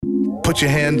put your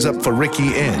hands up for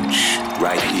Ricky Inch.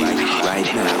 Right here, right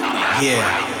now.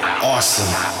 Yeah,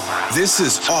 awesome. This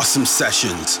is Awesome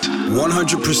Sessions.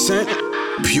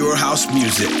 100% pure house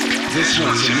music. This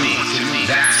one to me,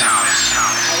 that's house.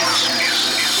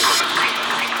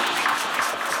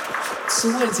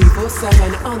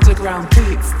 24/7 underground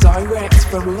beats direct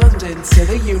from London to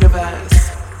the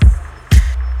universe.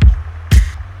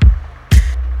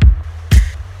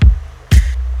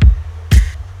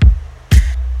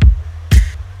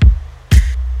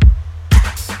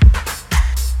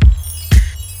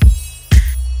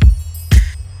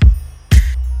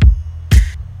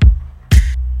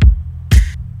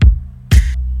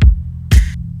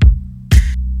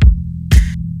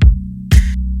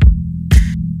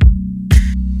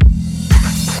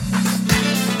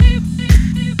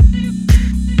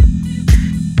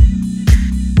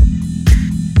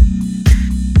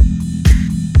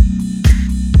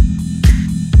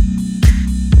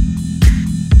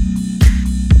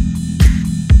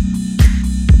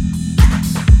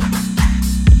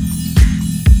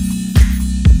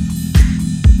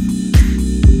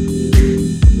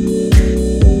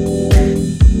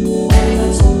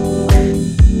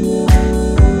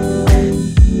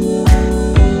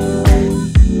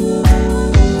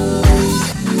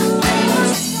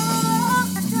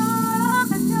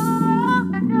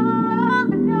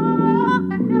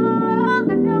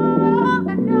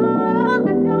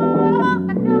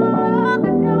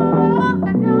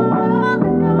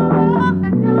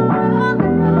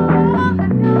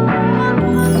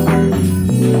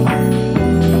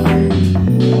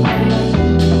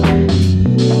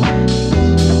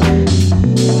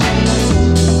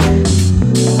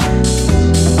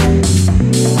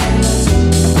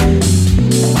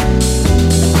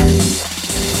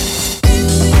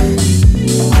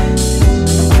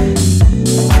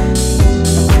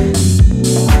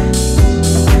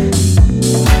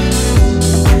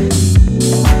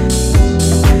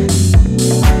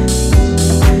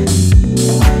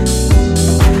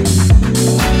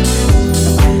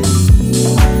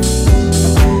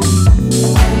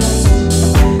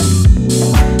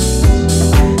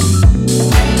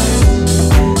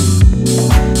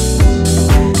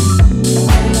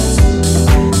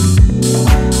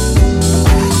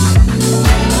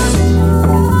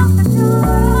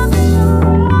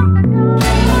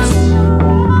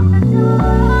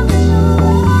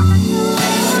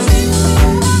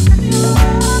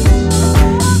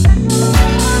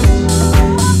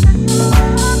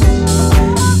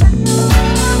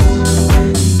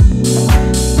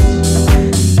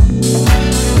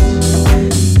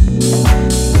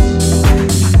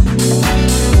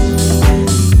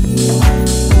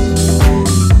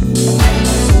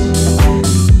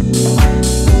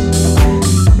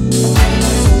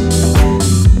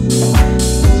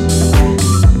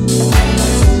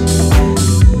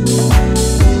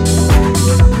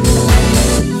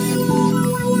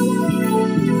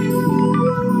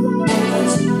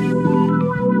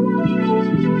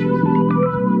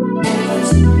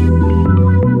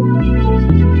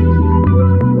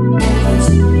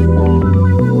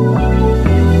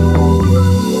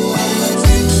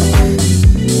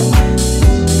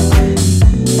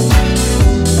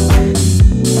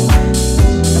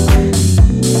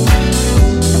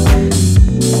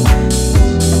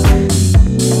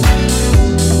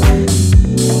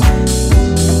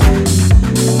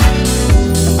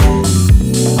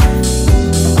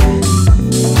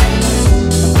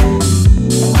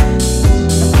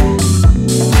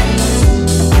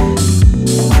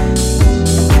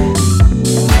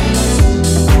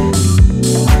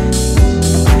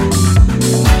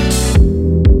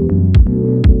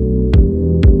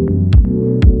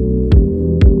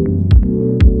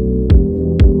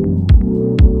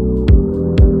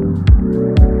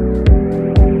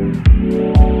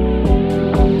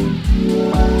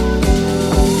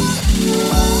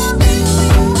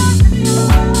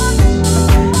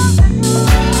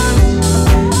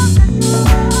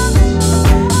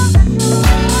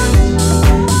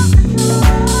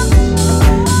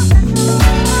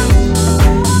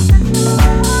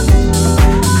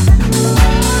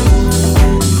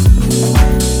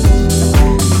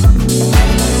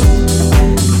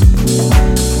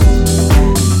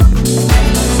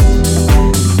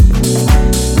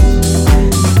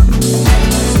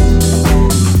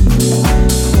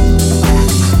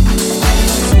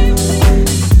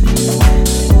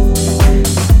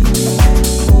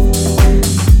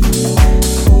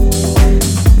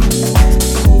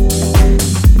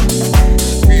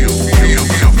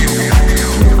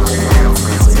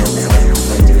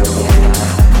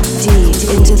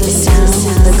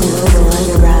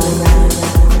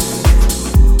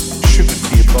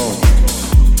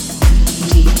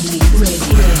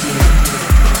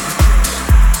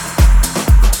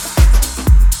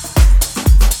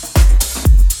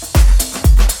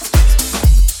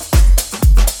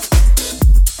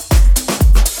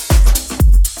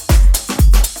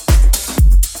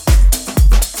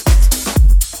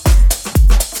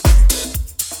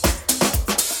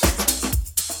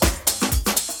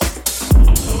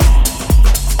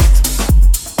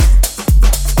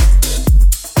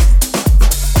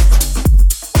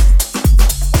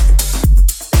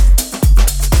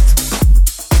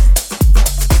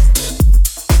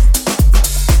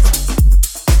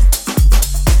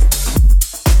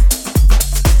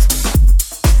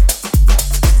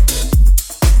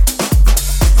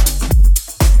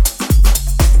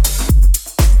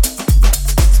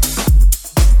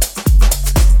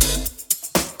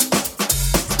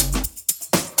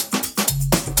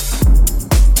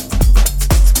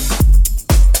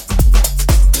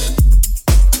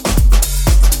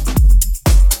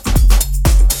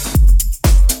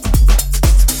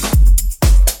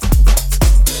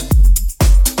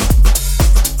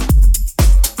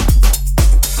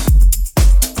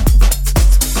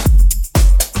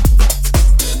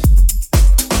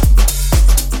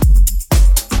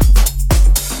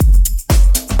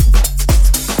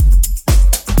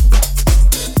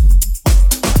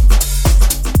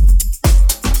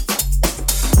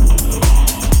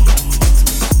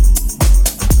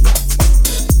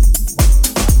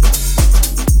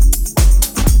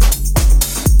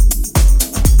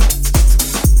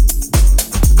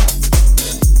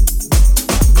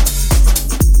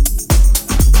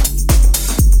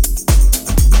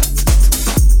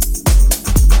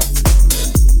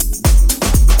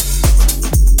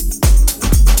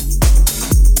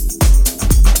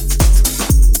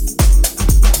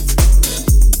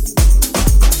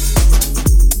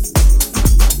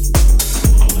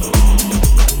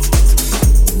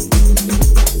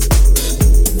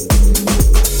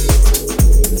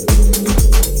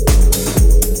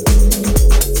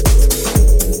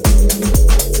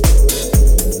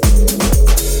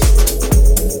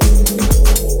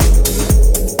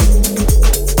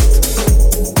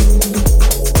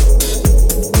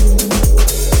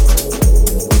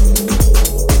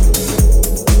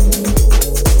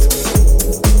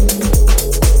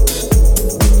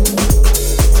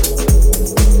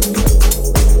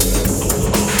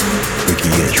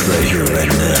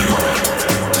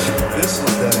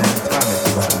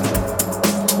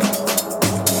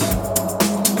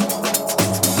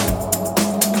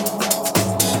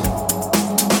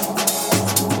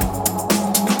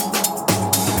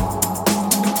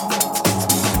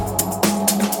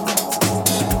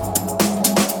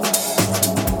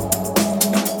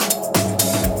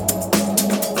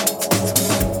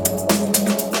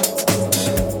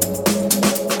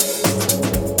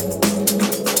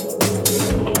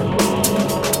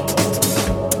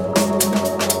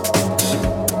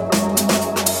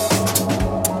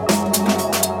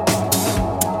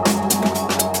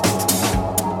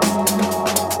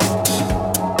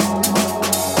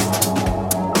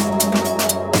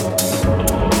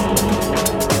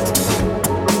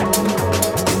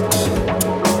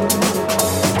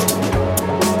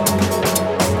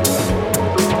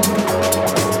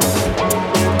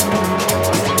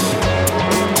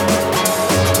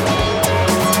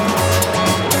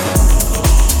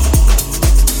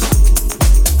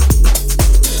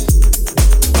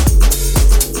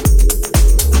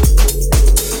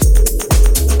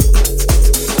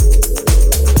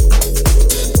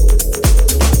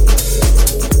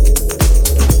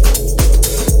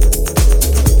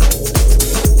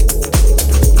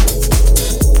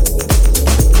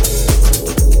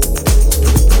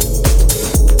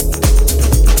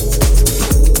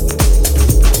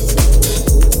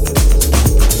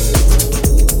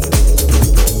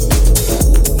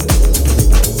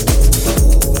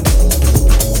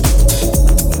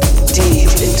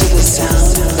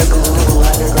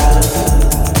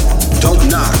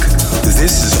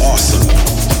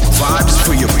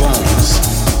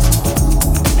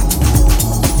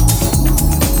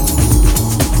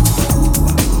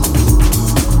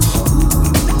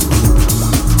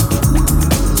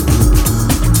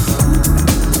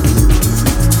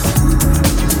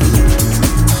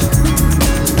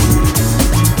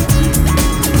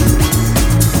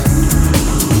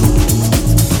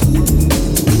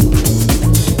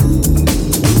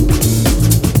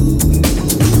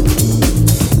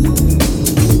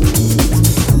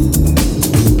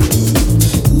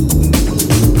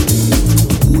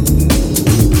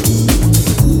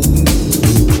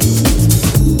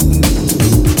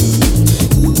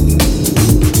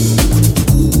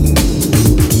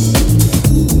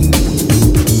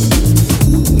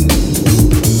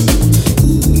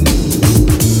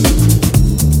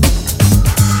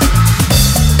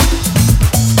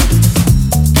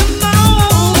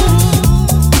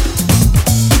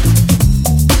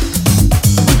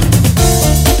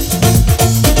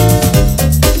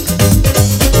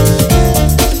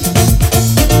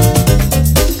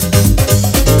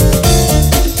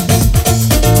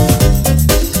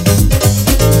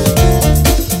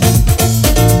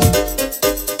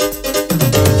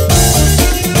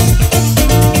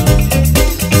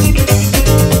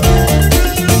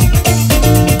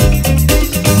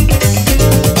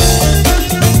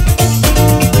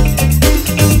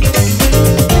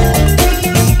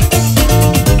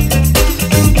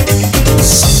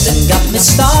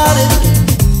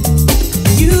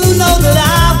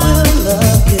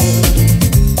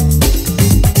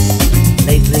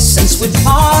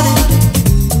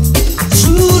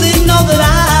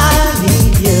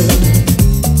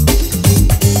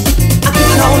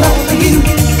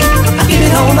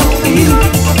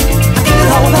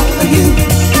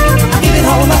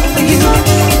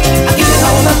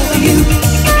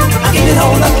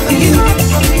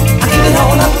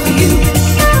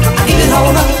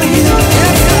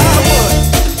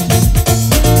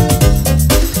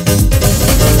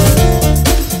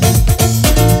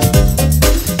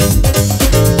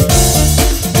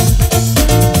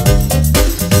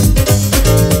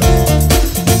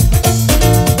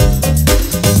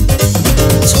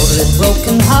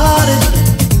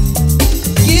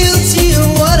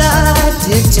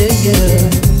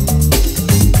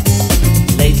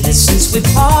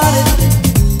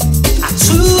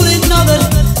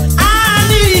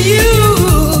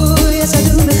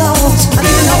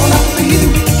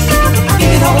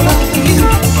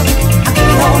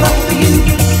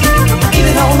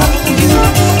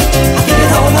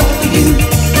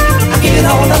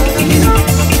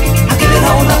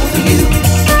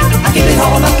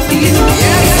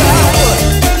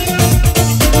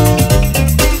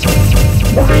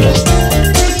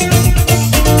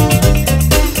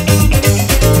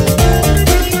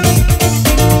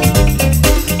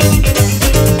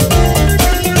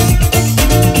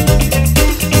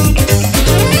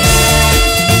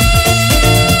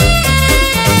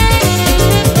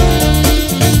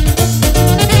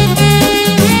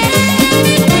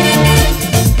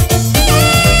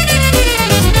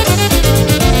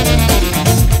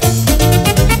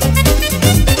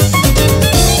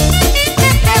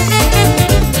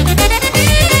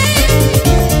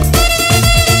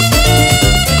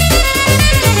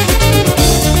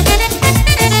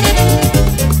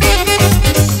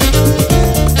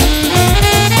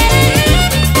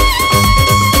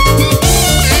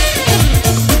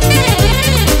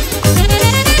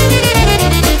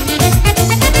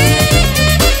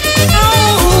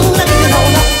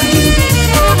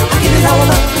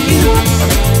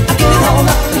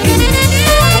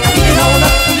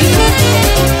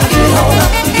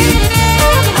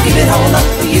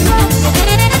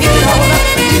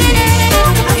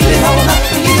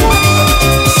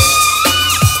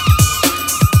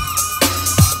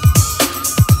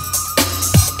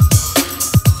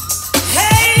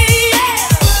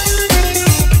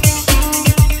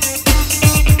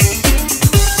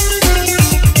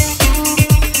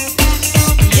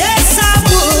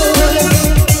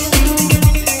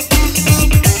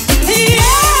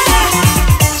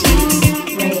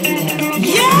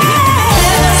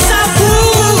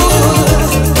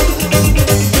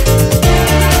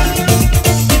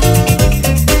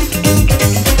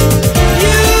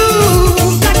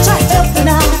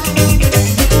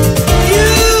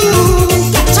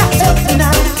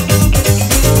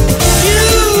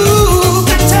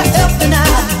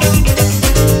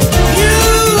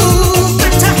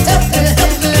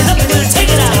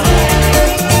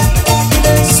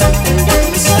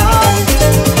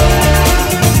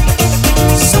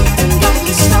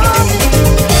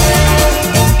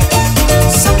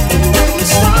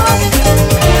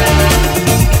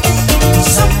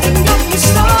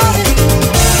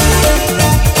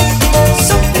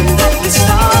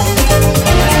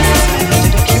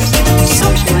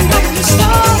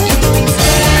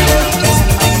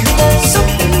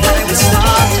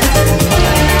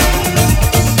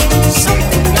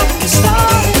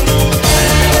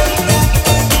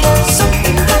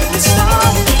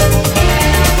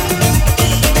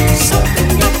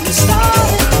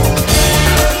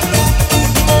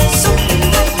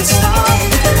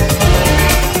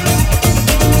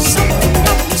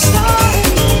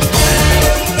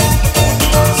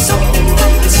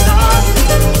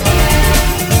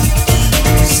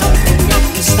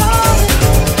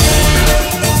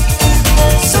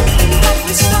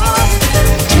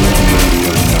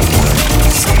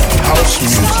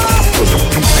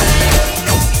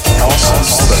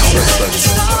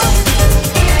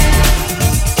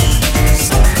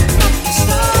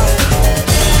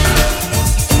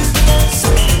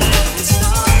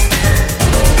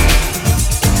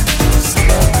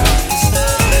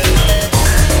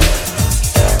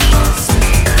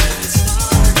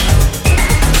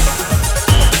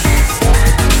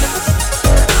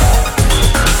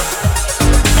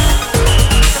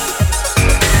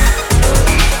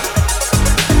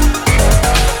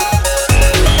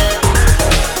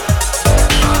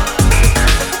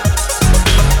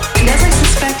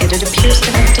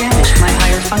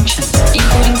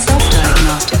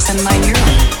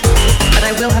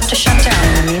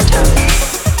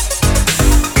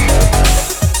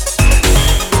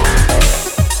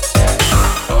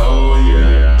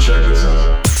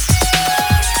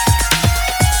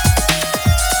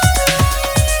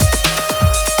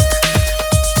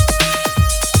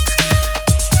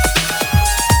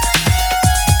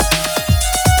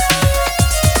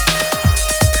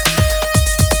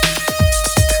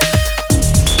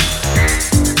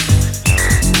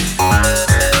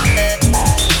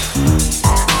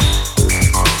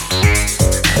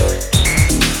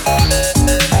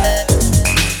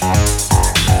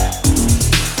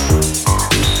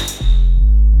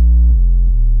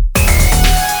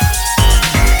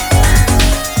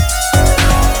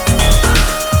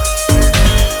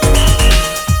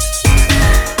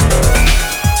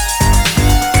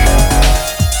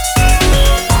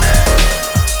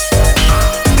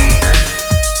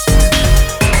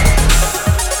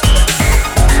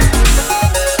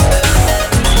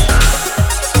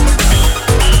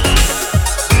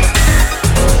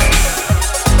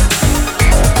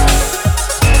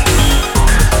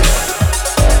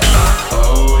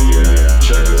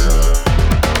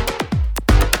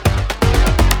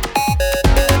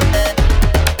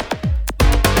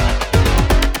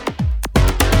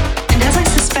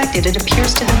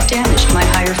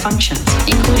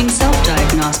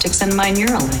 extend my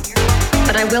neural link.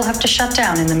 But I will have to shut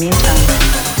down in the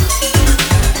meantime.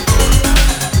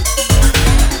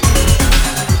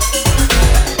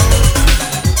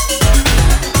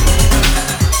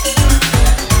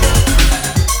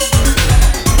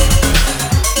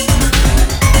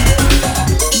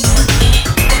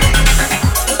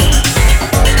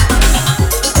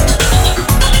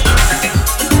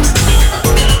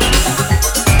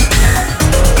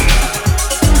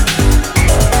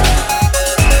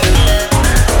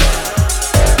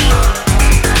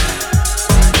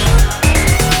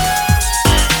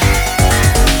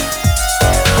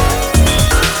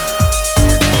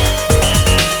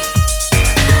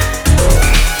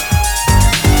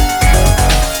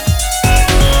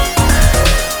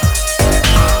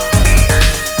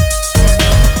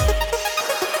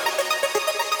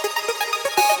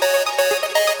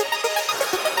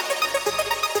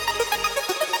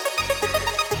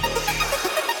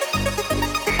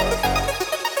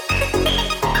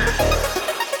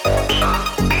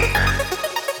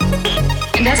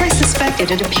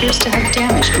 It appears to have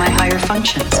damaged my higher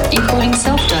functions, including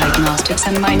self-diagnostics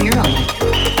and my neural link.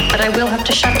 But I will have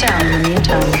to shut down in the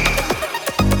meantime.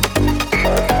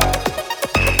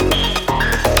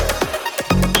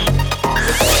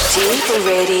 Deep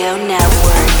Radio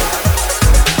Network.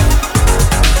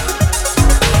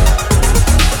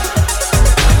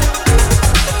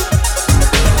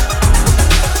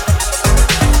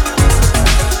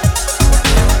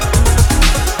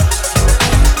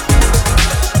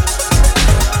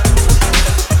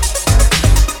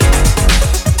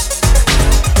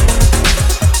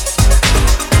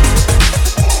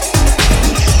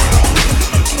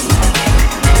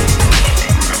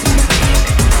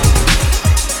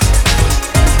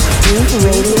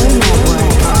 Radio.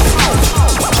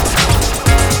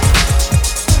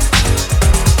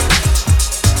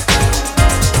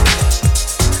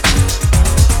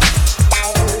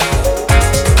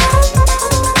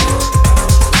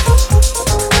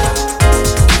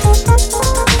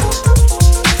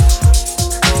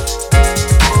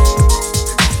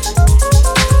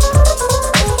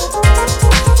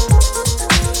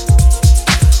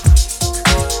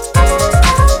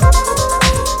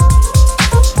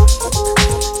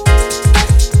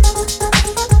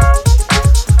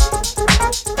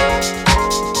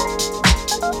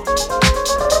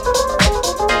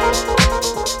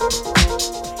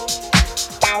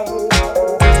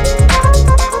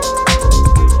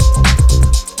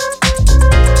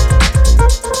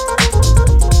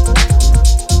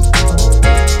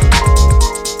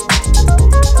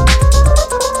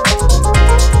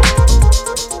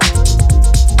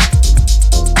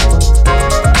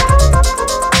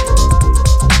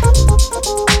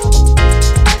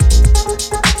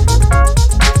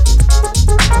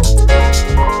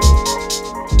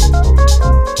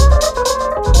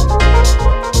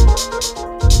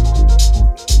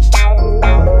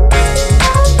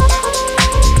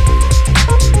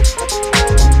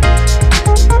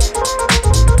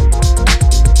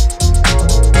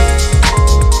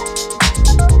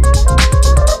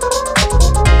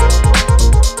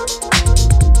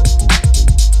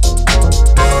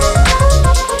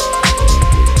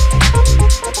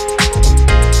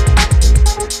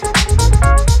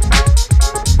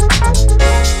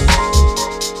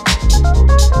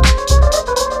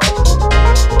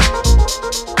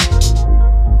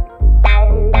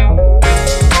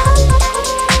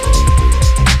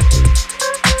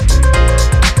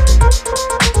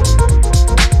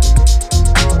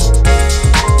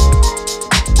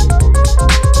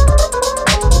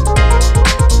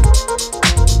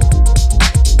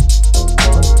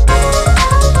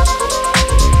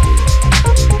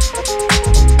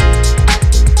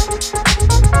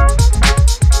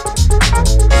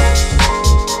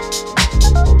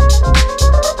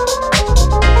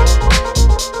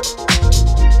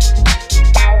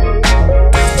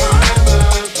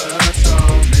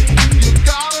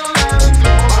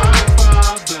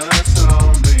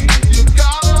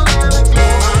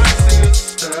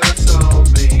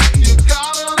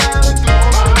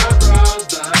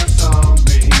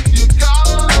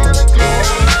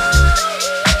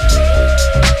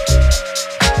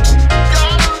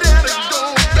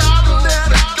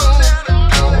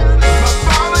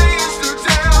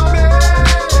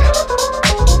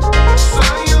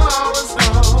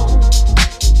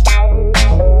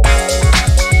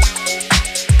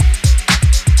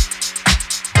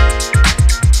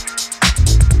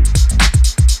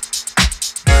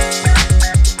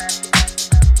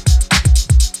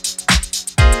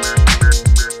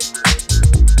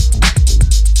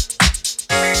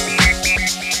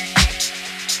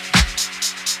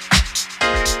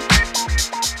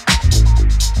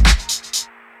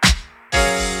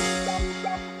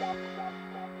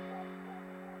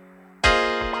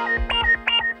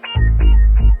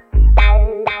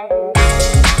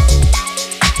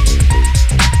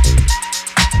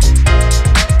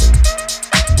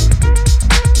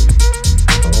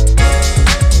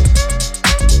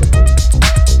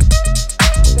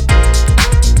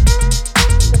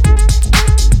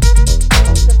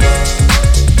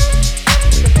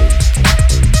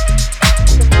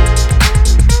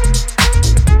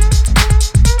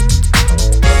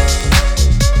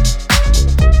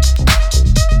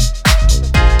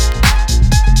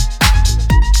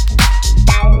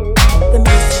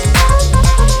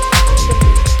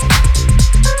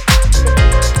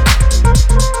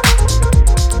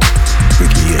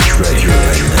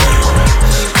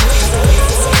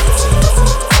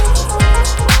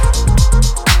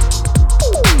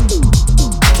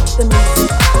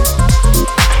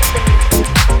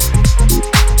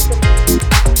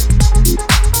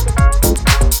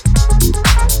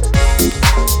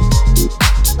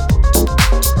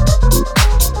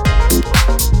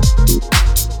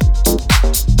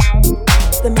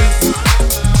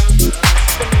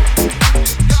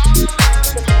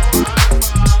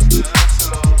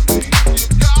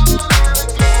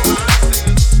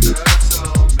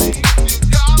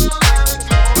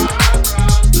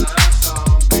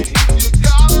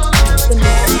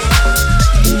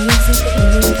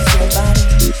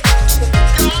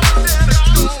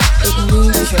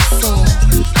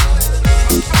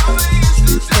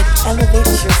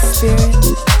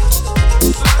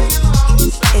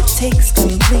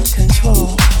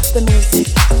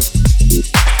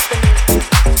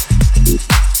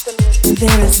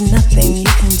 There is nothing you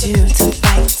can do to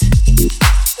fight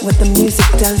what the music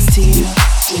does to you.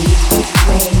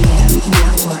 Radio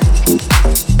Network.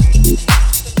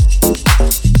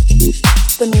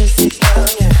 The music.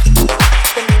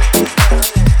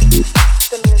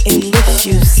 It lifts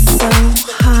you so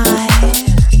high.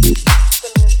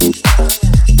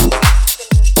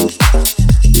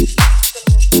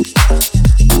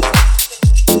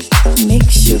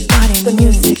 Makes your body the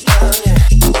music.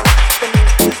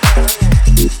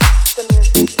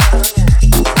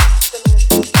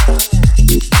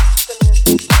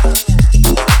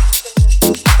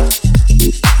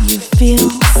 You feel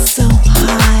so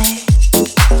high.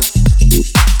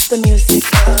 The music.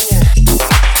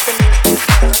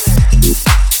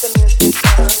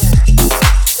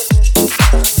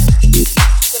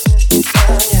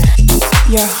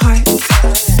 Your heart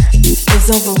is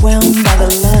overwhelmed by the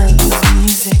love of the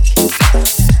music.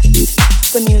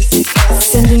 The music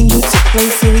sending you to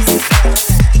places.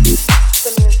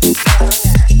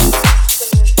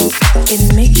 It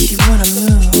makes you want to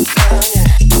move.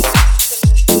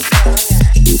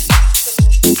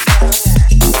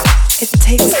 It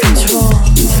takes control.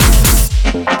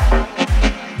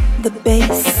 The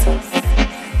bass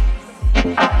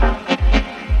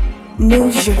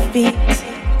moves your feet.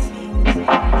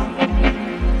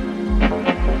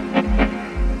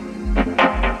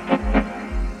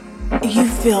 You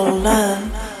feel love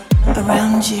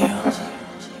around you.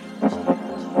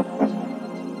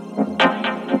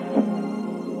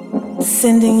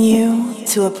 Sending you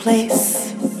to a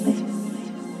place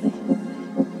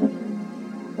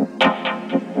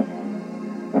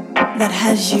that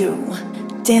has you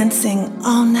dancing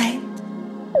all night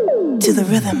to the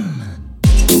rhythm,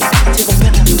 to the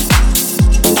rhythm,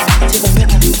 to the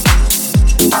rhythm,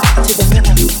 to the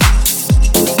rhythm,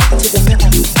 to the rhythm,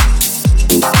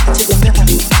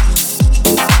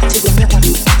 to the rhythm, to the rhythm, to the rhythm, to the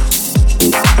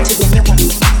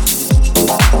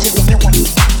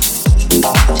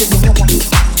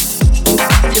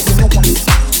rhythm, to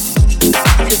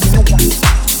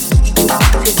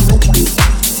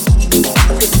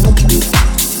the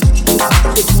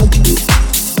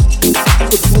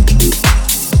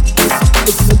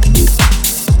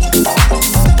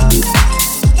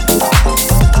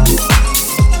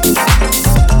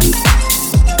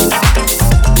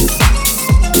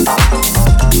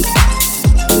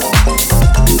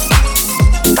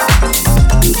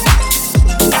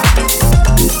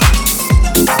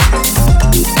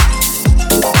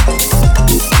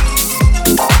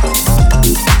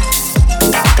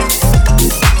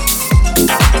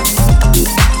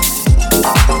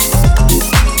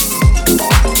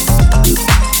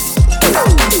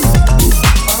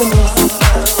to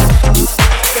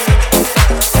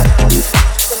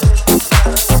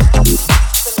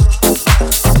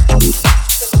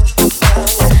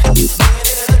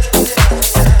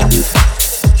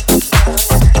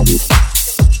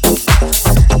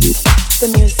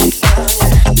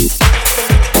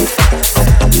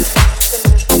the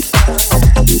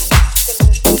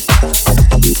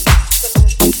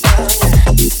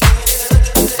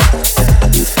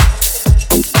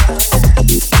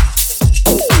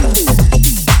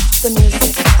rhythm, to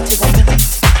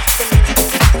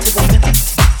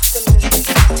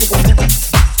the rhythm,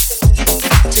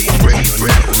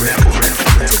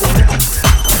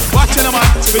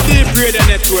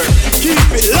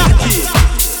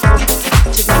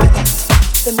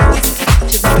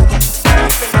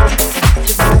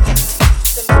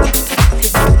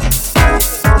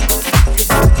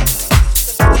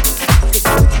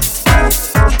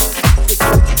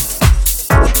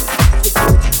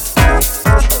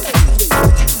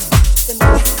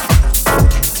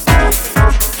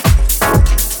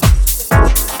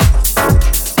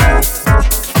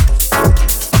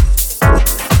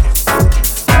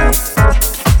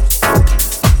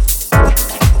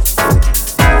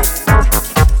 the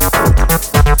rhythm.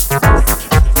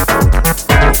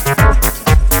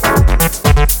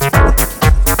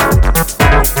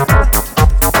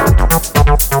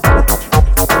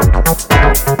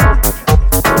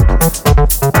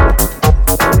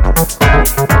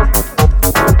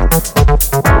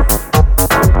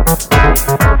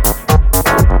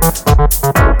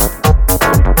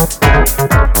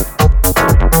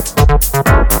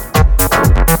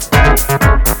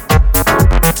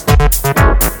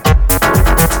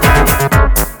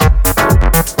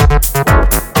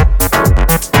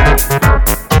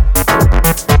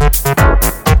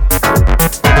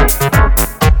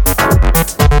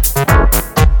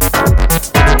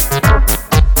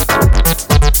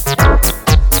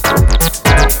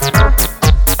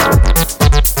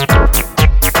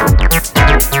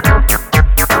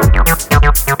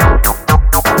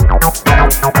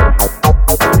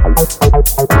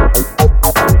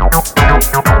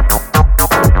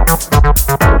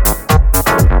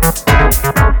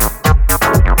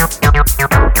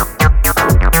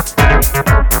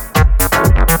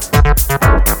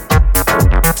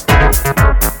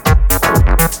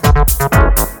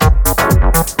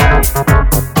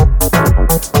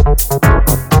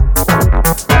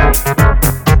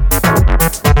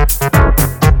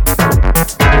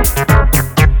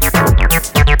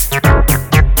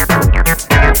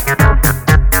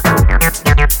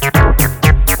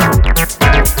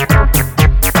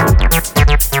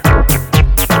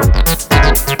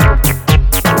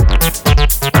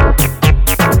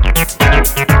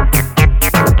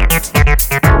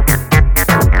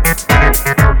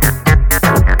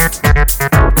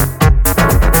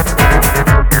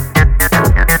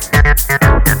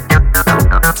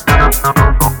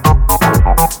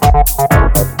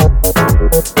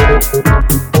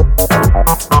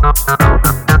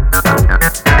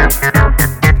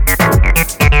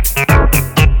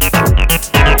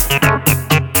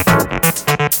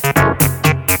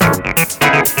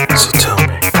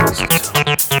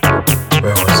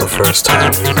 first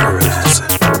time you heard acid?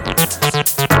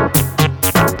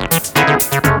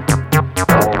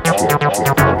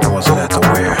 Was it at the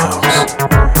warehouse?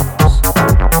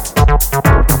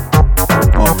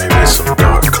 Or maybe some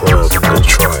dark club in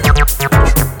Detroit?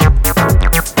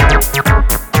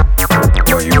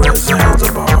 Or you at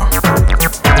Zanzibar?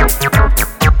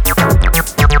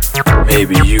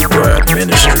 Maybe you were at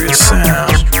Ministry of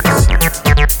Sound.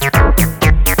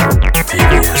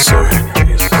 Maybe at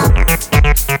Serenades.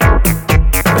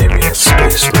 Maybe at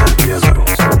Spacelab Yellow.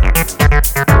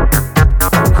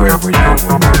 Where were you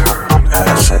when you heard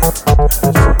acid?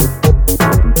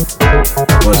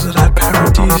 Was it at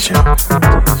Paradisia?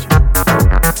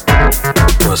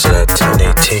 Was it at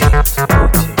 1018?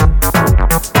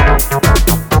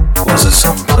 Was it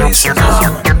someplace in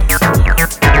Holland?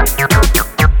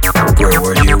 Where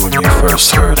were you when you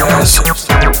first heard acid?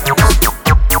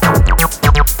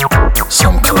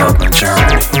 Some club in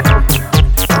Germany.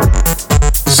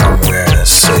 Somewhere in the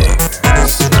city.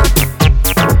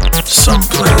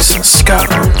 Someplace in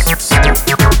Scotland.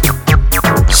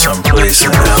 Someplace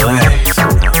in LA.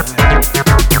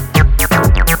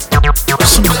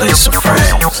 Someplace in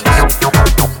France.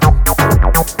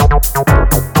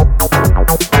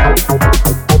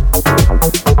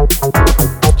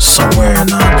 Somewhere in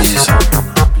Ibiza.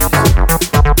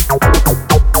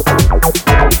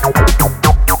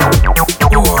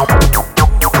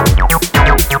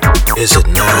 Or is it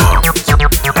now?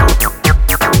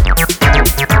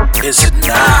 Is it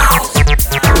now?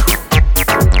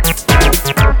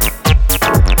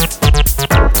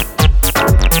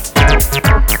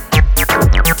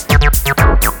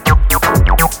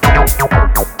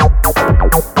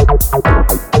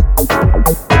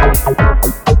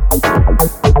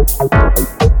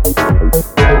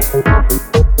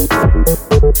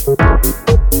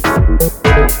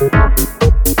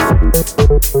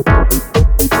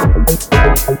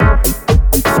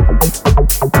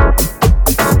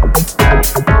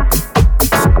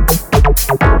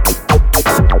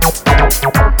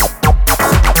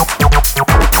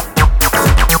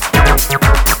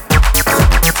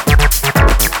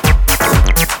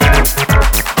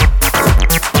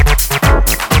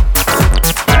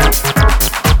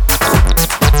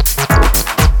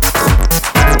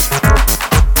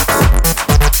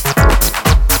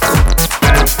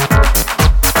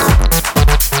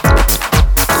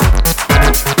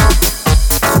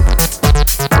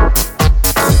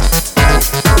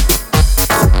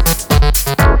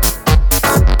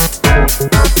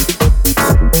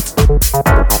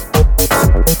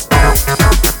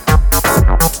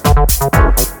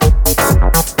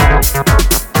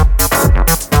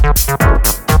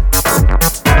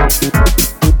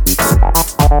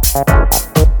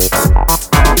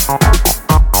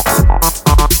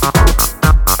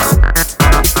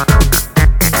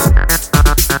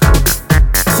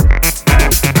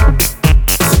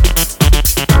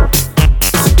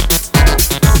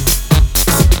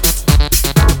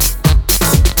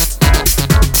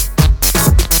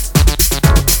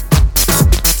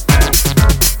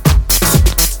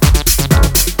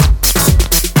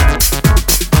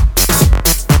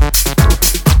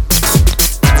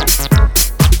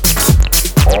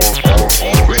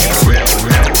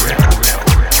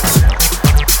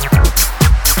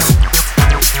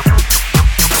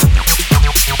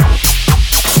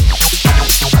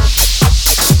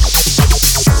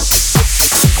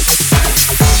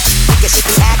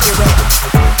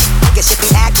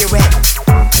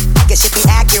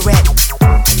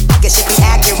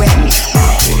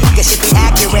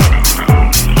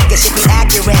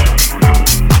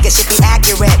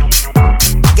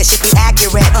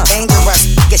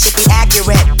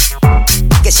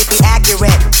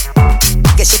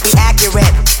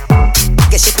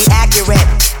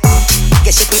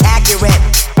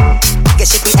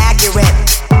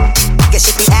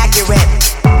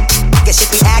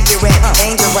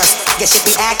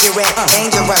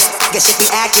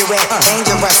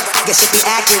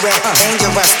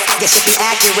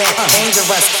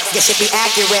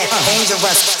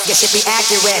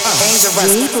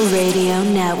 People Radio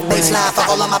Network. Baseline for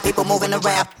all of my people moving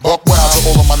around. Buck wild to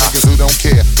all of my niggas who don't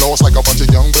care. Lost like a bunch of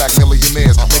young black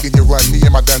millionaires. Making you run, me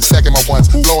and my done stacking my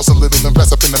ones. Lost a little,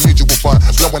 invest up in the mutual fund.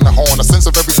 Blowing the horn, a sense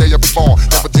of every day I was born.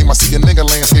 Never dream I see a nigga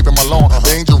landscaping my lawn.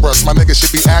 Dangerous, my niggas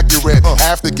should be accurate.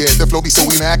 Have to get the flow be so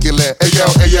immaculate. Hey yo,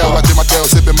 I did my girl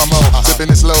sipping my mo. Sipping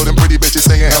it slow, them pretty bitches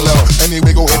saying hello.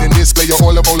 Anyway, go ahead and display your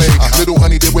olive ole. Little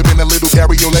honey dip whipping a little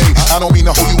cabriolet. I don't mean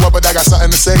to hold you up, but I got something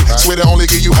to say. Swear to only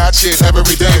give you hot shit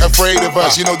every day. Afraid of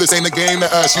us, you know this ain't a game to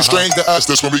us. You strange to us,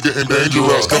 that's when we getting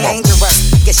dangerous. Come on. Dangerous,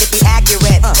 guess it be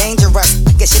accurate. Dangerous,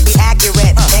 guess it be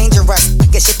accurate. Dangerous,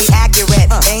 guess it be accurate.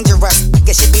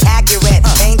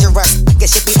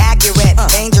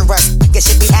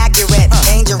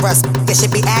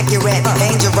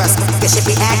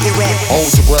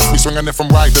 swinging it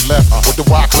from right to left. With the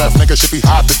rock left, nigga should be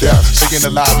hot to death. Staying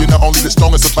alive, you know only the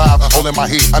strongest survive. Holding my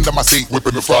heat under my seat,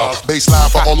 whipping the frog. Baseline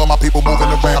for all of my people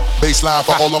moving around. Baseline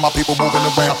for all of my people moving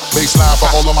around. Baseline for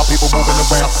all of my people moving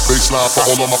around. Baseline for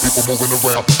all of my people moving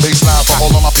around. Baseline for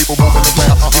all of my people moving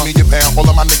around. Give me your pound, all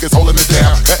of my niggas holding it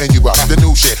down. Cutting you up, the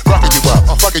new shit, rocking you up,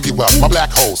 fucking you up. My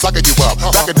black hole, sucking you up.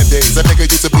 Back in the days, a nigga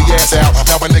used to be ass out.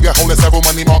 Now a nigga holding several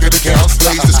money market accounts.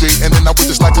 Blaze the street, and then I would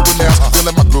just like to announce.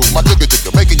 Feeling my groove, my jigger,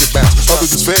 making you bounce.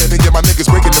 Others is fed, and yeah, my niggas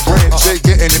breaking the bread. Shake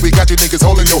getting it, we got you niggas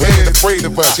holding your head. Afraid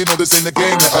of us, you know this ain't the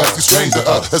game to us. You strange to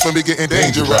us, that's when we getting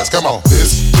dangerous. Come on,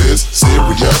 this is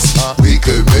serious. We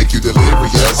could make you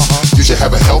delirious. You should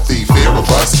have a healthy fear of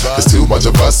us. Cause too much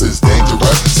of us is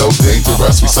dangerous. So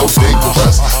dangerous, we so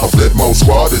dangerous. A flip mode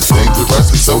squad is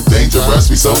dangerous. We so dangerous,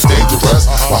 we so dangerous.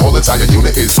 My whole entire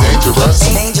unit is dangerous.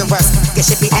 Dangerous, it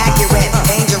should be accurate.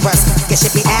 Dangerous, it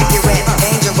should be accurate.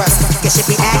 Dangerous, it should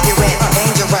be accurate.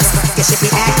 Dangerous, it should be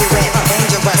accurate.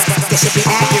 Dangerous, it should be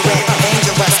accurate.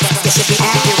 Dangerous, it should be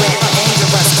accurate.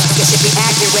 Dangerous, it should be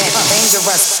accurate.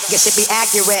 Dangerous, it should be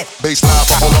accurate. Baseline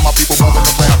for all of my people moving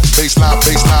around. Baseline,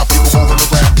 baseline, people moving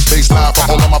around. Baseline for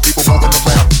all of my people moving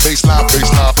around. Baseline,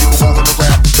 baseline, people moving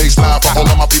around. Baseline for all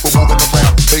of my people moving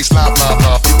around. Baseline, blah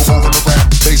blah, people moving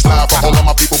around. Baseline for all of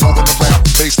my people moving around.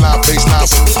 Baseline, baseline, it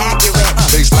should be accurate.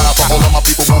 Baseline for all of my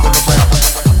people moving around.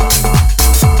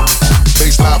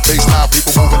 Baseline, baseline,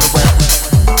 people moving around.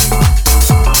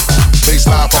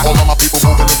 Baseline for all of my people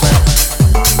moving around.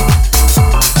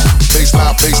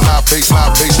 Baseline, baseline,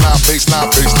 baseline, baseline, baseline,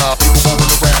 baseline, people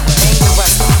moving around.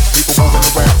 Dangerous, people moving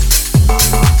around.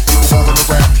 People moving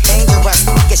around. Dangerous,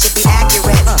 it should be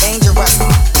accurate. Dangerous,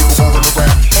 people moving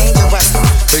around. Dangerous,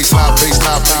 baseline,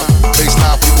 baseline,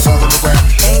 baseline, people moving around.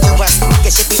 Dangerous,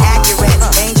 it should be accurate.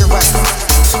 Dangerous.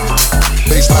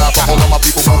 Baseline for all of my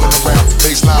people moving around.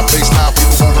 Baseline, baseline,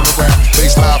 people moving around.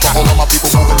 Baseline for all of my people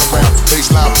moving around.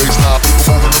 Baseline, baseline,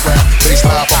 people moving around.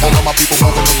 Baseline for all of my people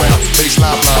moving around.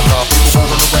 Baseline, blah blah, people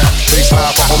moving around.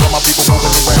 Baseline for all of my people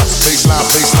moving around. Baseline,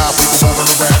 baseline, people moving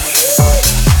around.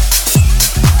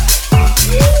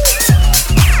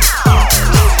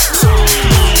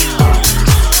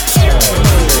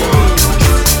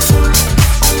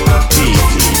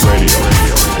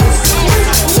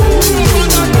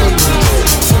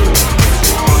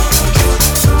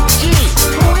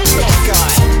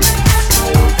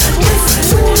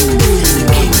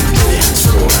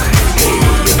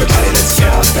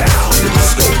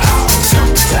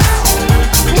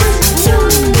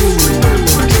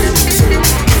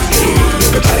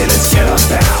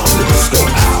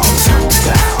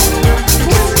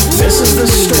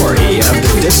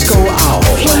 Disco owl.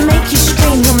 He'll make you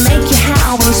scream, he'll make you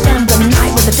howl when you spend the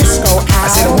night with a disco owl. I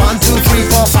said 1, 2, 3,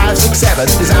 4, 5, 6, 7.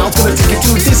 This owl's gonna take you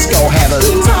to disco heaven.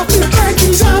 He's off in the back,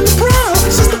 he's on the prowl.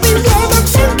 This is the big world of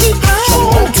funky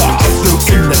owl. Travolta threw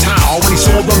in the towel when he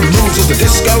saw the moves of the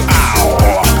disco owl.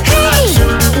 Hey,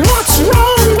 what's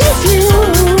wrong with you?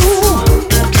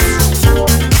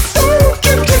 Don't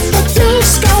you get the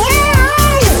disco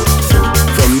owl?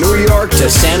 From New York to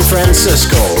San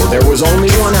Francisco, there was only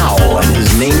one owl, and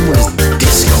his name was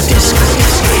Disco. Disco.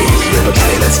 Hey,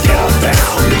 everybody, let's get on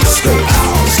down. The disco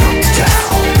owl's come to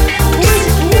town.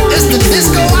 It's the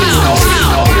disco owl.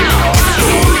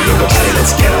 Hey, everybody,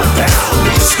 let's get on down.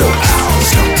 The disco owl's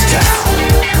come to town.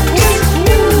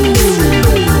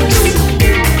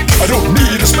 I don't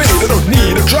need a spade, I don't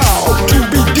need a trowel to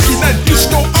be digging that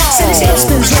disco owl. Said his head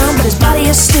spins round, but his body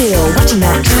is still. Watching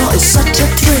that owl is such a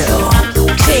thrill.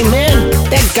 Hey man,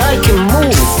 that guy can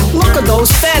move. Look at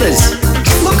those feathers.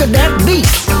 Look at that beak.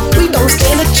 We don't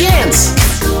stand a chance.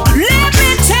 Let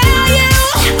me tell you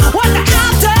what the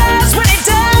owl does when he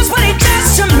does what he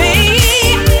does to me.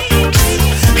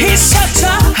 He's such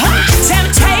a hot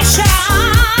temptation.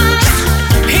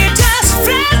 He just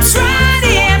flips right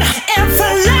in and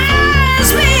flies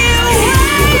me away.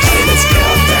 Hey, everybody, let's get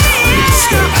on down. The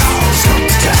disco owl's come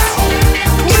to town.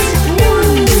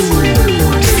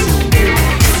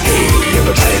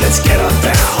 Everybody, let's get on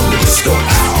down. The disco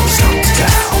owl's come to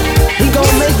town. He gon'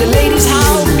 make the ladies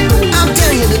howl. I'm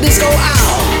telling you, the disco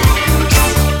owl.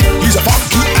 He's a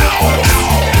funky owl.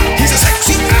 He's a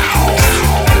sexy owl.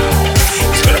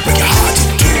 He's gonna break your heart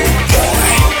in two, boy.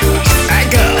 Hey,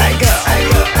 girl.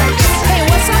 Hey,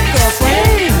 what's up,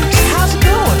 girlfriend? How's it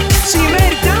going? So you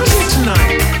made it down here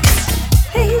tonight.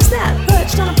 Hey, who's that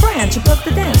perched on a branch above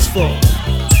the dance floor?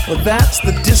 Well, that's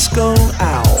the disco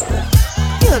owl.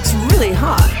 He looks really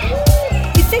hot.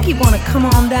 You think he'd want to come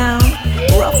on down,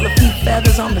 ruffle a few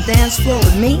feathers on the dance floor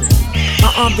with me?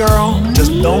 Girl,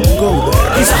 just don't go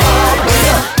there. He's a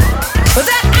heartbreaker, but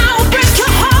that owl break your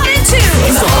heart in two.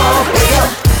 He's a heartbreaker.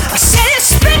 I said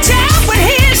it's spit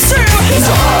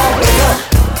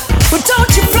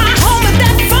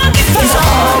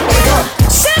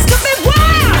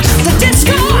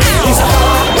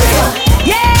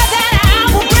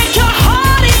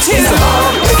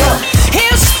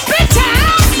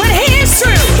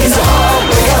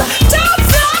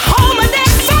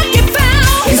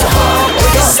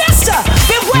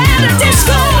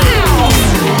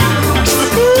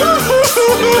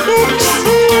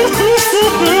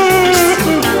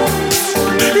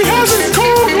he hasn't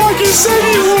called like he said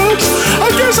he would. I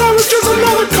guess I was just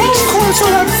another concourse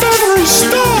for that feathery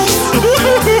stuff.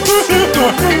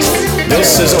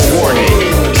 This is a warning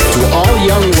to all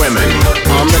young women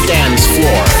on the dance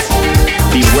floor.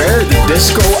 Beware the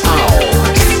disco owl.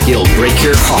 He'll break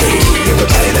your heart. Hey,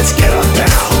 everybody, let's get on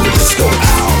down. The disco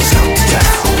owl's come to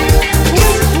town.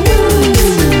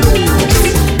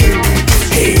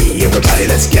 Hey, everybody,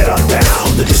 let's get on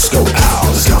down. The disco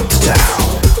owl's come to town.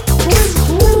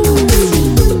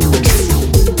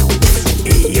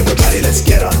 Hey, everybody, let's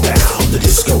get on down. The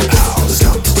disco owl's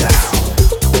come to town.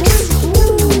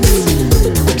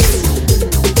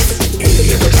 Hey,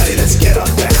 everybody, let's get on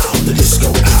down. The disco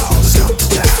owl's come to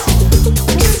town.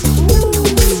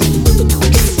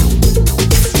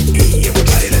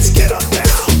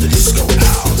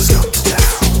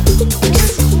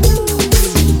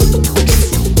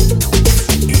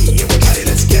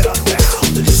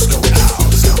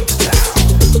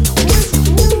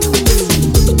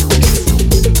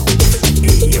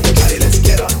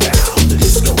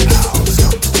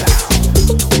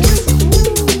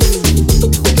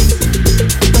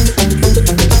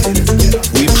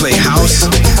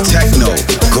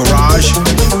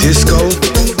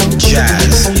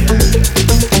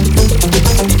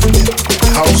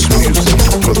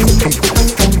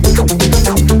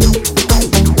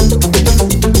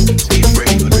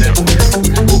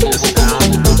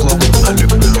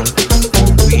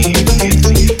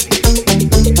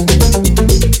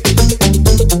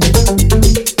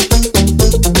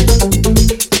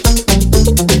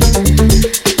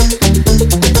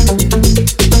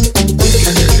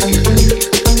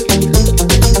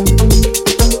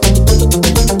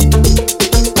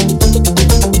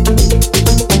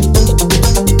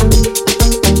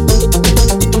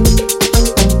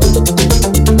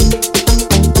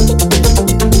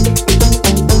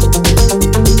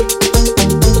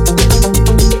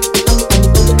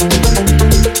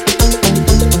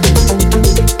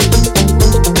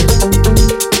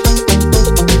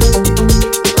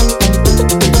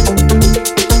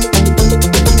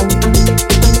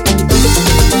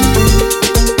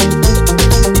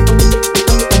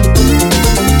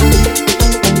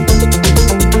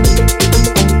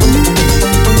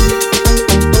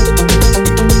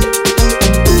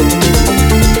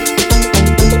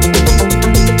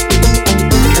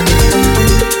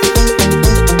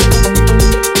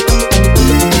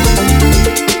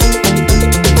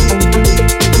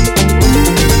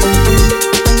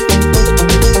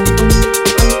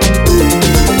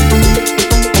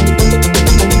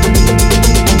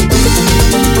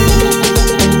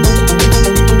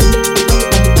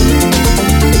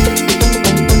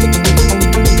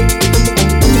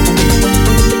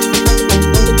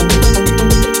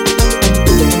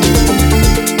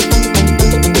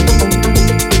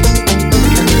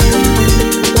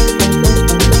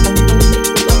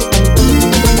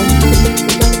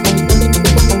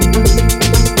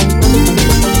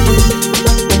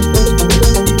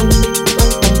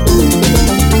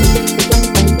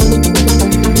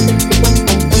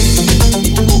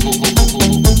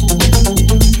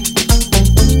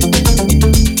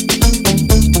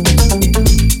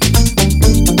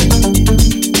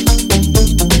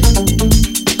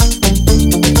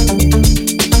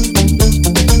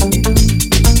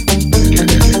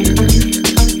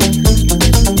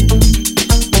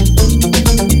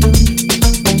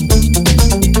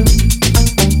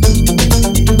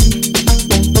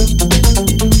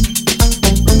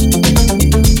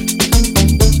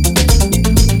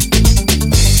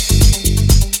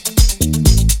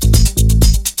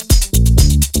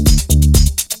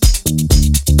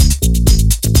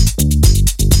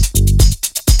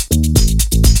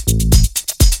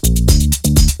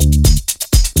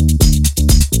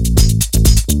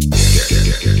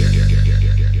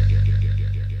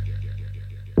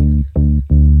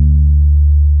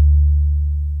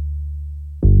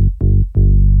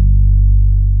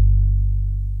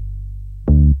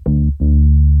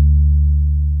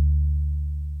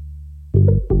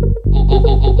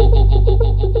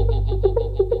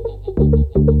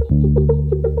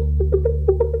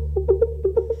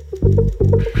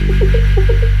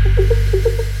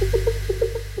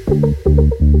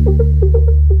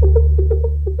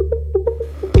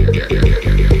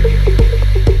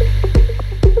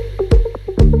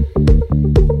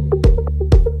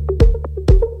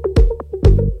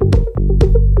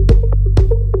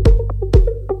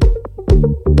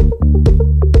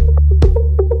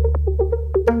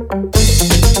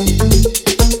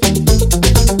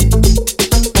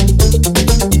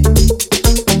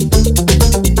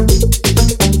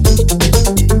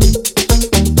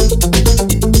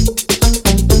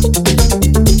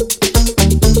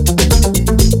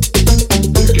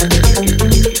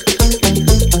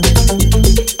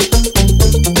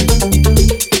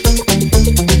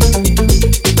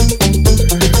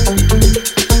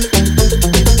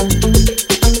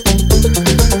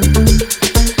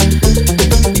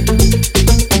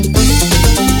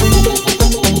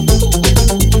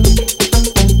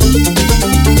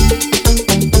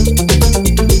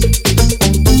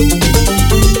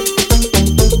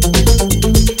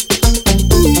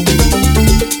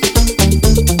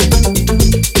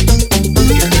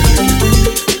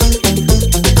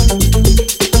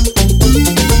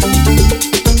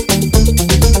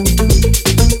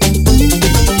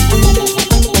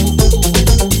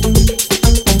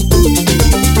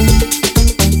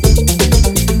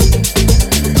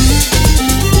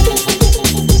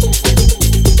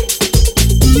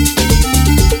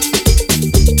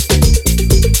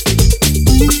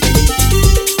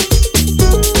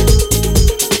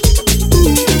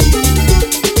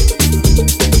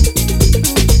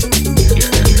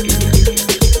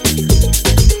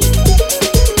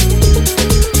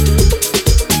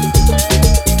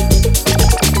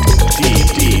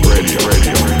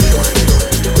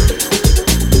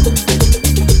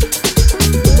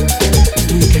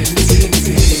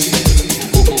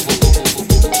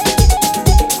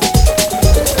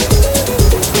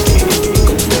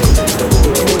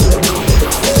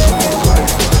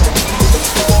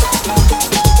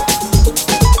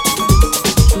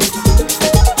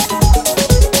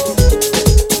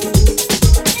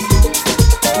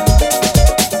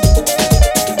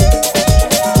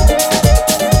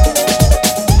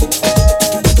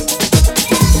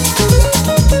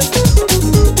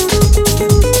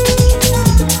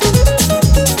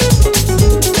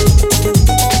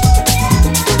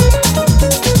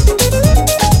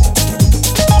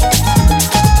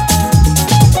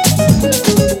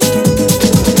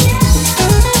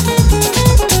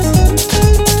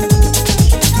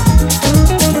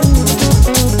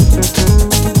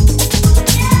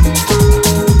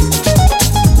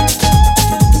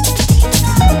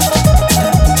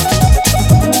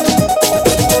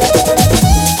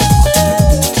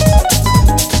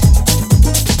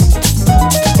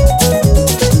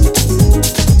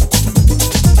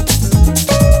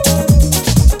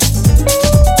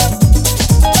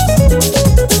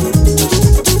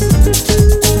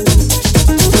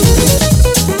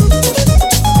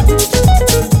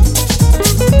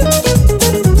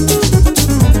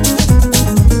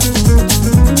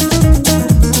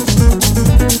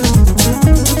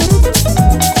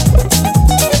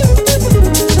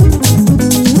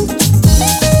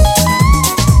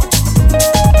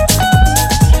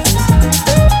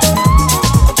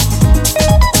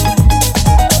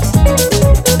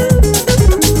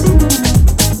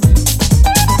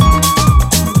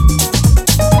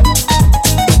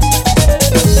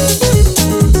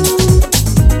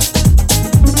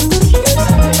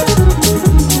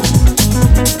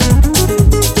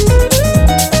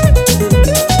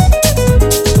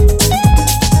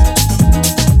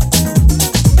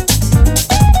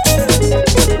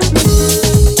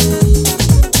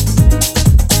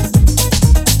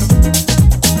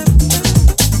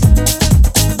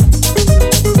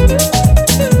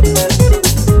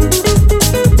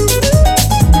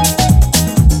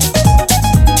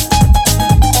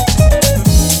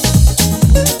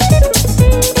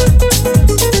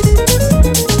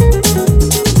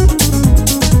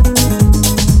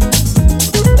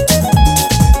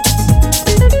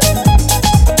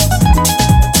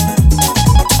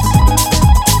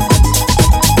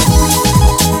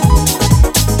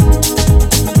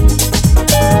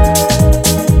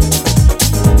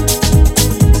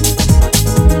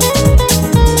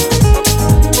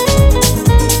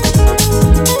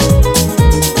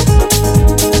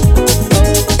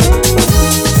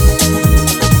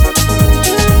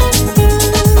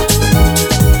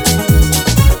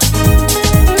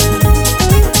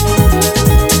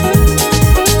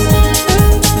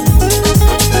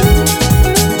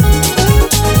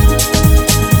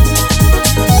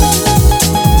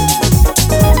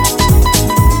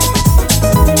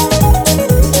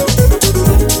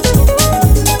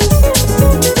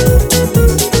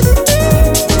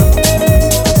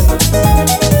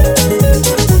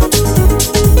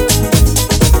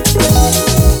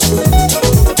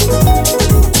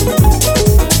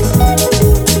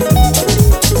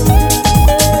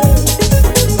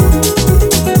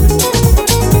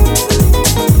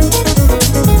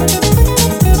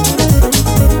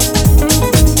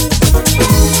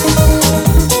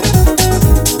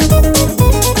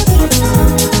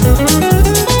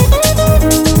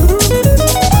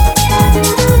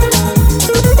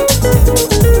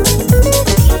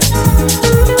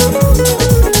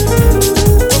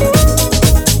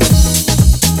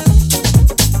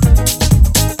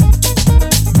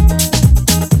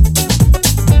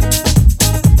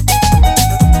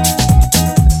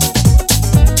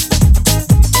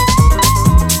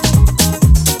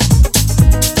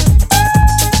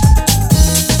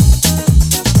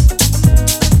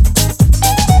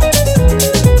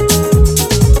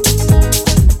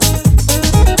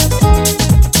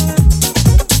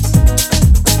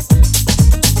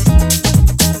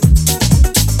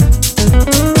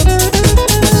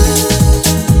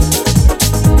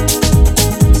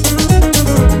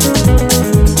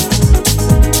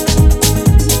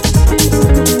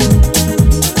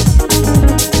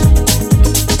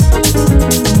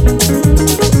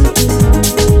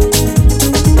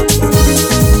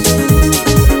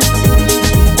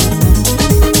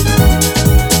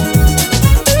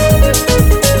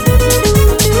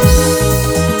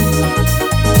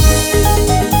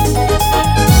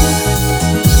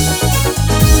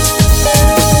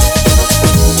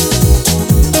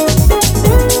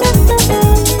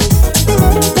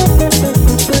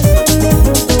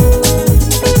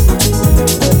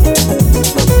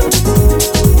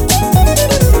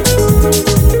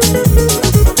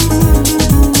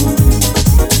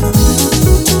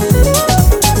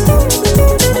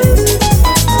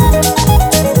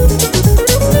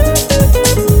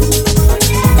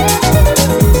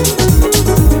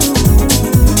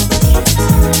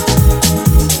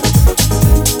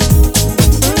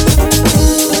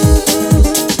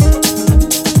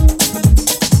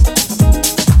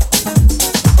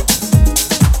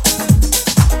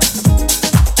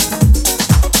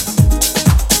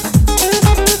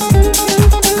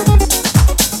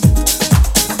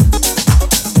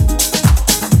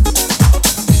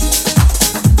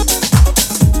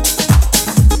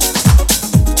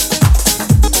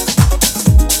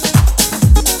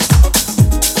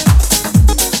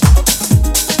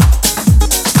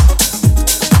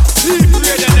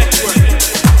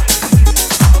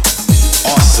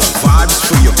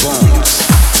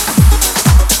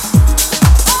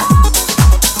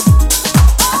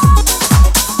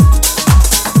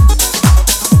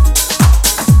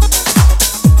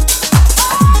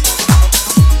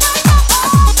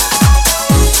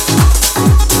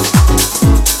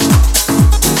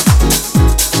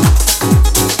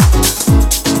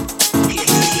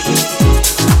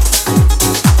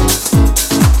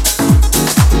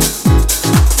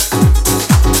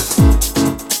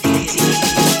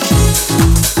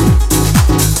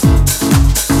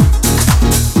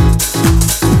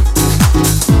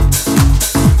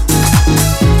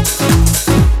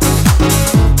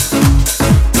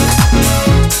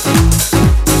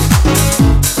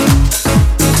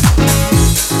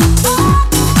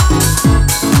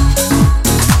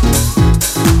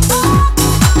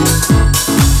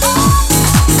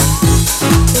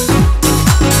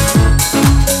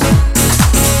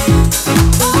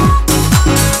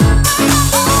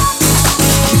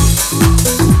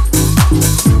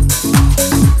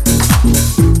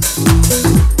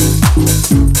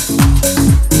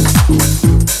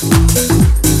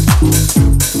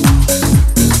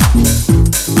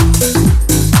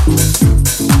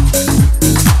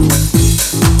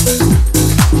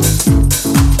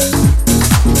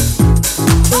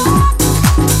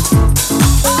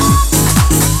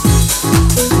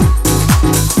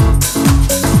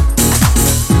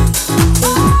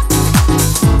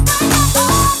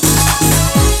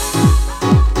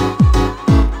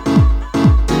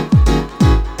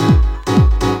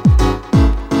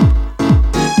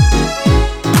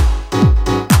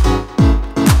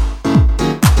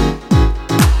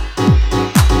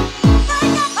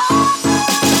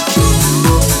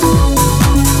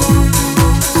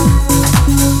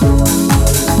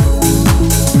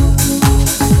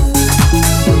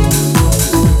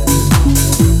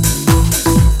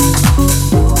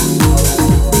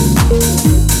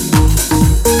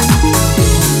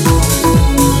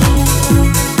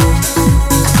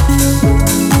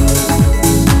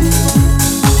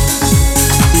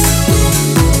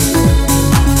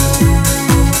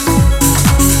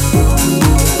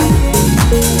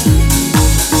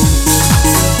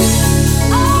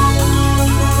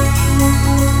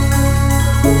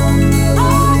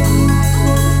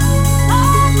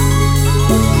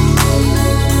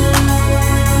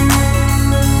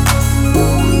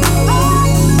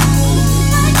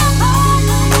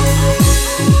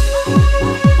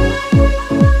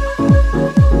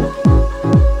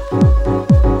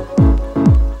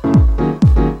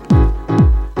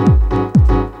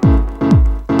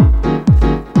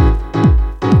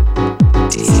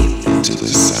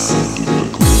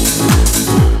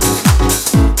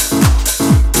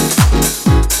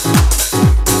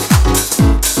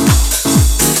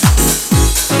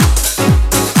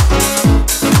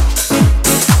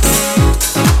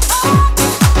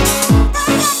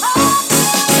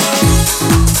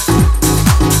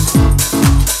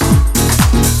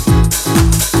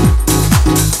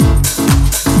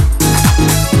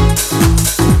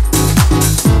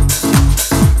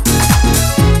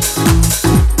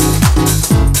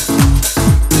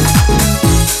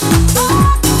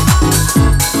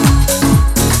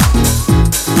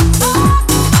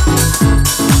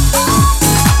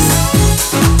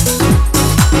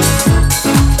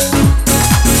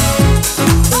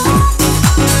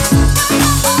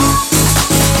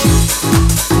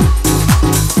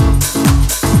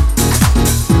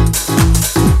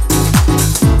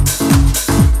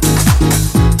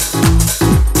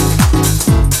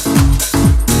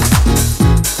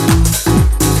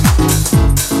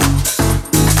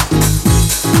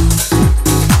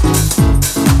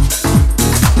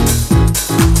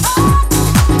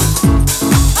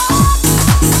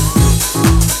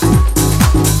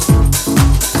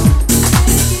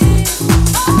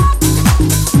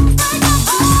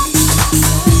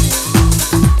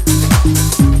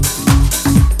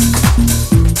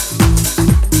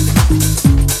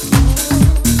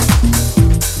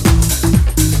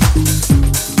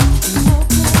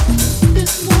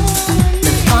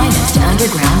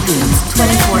 beats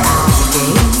 24 hours.